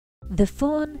The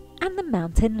Fawn and the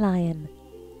Mountain Lion.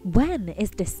 When is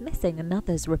dismissing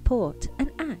another's report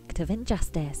an act of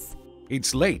injustice?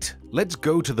 It's late. Let's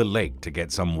go to the lake to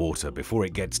get some water before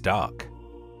it gets dark.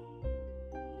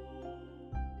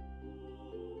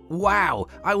 Wow,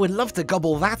 I would love to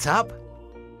gobble that up.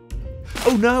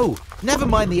 Oh no, never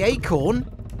mind the acorn.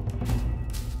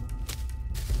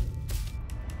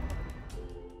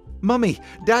 Mummy,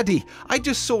 Daddy, I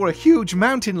just saw a huge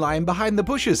mountain lion behind the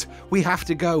bushes. We have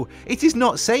to go. It is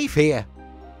not safe here.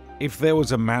 If there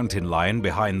was a mountain lion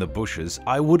behind the bushes,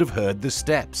 I would have heard the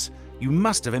steps. You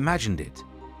must have imagined it.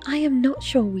 I am not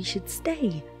sure we should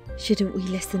stay. Shouldn't we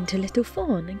listen to little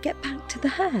Fawn and get back to the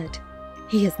herd?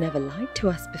 He has never lied to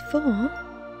us before.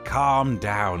 Calm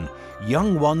down.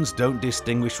 Young ones don't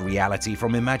distinguish reality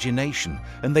from imagination,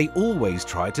 and they always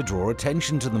try to draw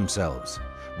attention to themselves.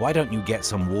 Why don't you get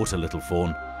some water, little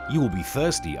Fawn? You will be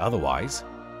thirsty otherwise.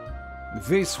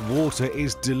 This water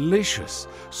is delicious,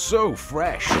 so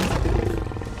fresh.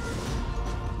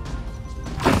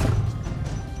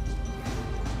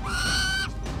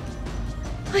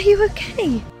 Are you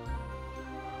okay?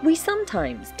 We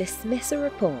sometimes dismiss a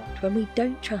report when we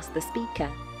don't trust the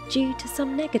speaker due to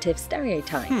some negative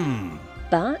stereotype.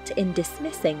 But in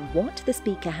dismissing what the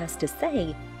speaker has to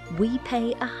say, we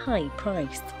pay a high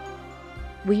price.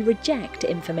 We reject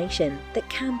information that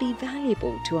can be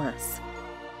valuable to us.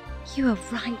 You are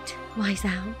right, Wise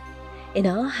Owl. In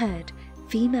our herd,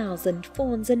 females and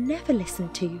fawns are never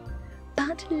listened to,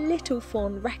 but little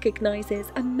Fawn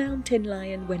recognizes a mountain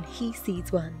lion when he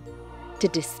sees one. To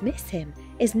dismiss him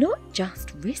is not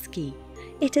just risky,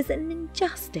 it is an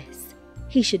injustice.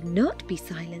 He should not be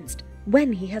silenced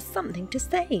when he has something to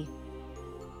say.